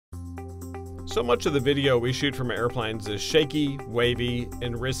So much of the video we shoot from airplanes is shaky, wavy,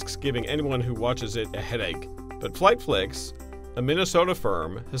 and risks giving anyone who watches it a headache. But FlightFlix, a Minnesota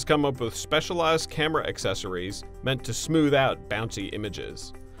firm, has come up with specialized camera accessories meant to smooth out bouncy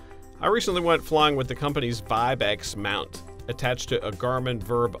images. I recently went flying with the company's VibeX mount, attached to a Garmin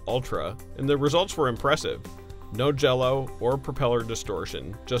VIRB Ultra, and the results were impressive. No jello or propeller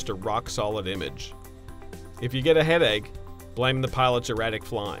distortion, just a rock-solid image. If you get a headache, blame the pilot's erratic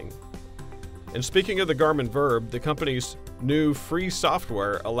flying. And speaking of the Garmin VIRB, the company's new free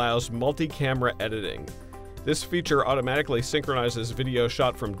software allows multi-camera editing. This feature automatically synchronizes video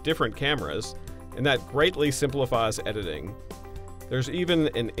shot from different cameras, and that greatly simplifies editing. There's even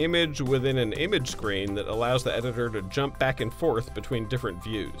an image within an image screen that allows the editor to jump back and forth between different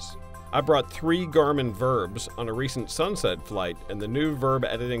views. I brought 3 Garmin VIRBs on a recent sunset flight, and the new VIRB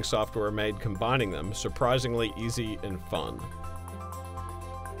editing software made combining them surprisingly easy and fun.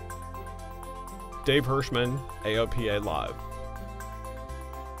 Dave Hirschman, AOPA Live.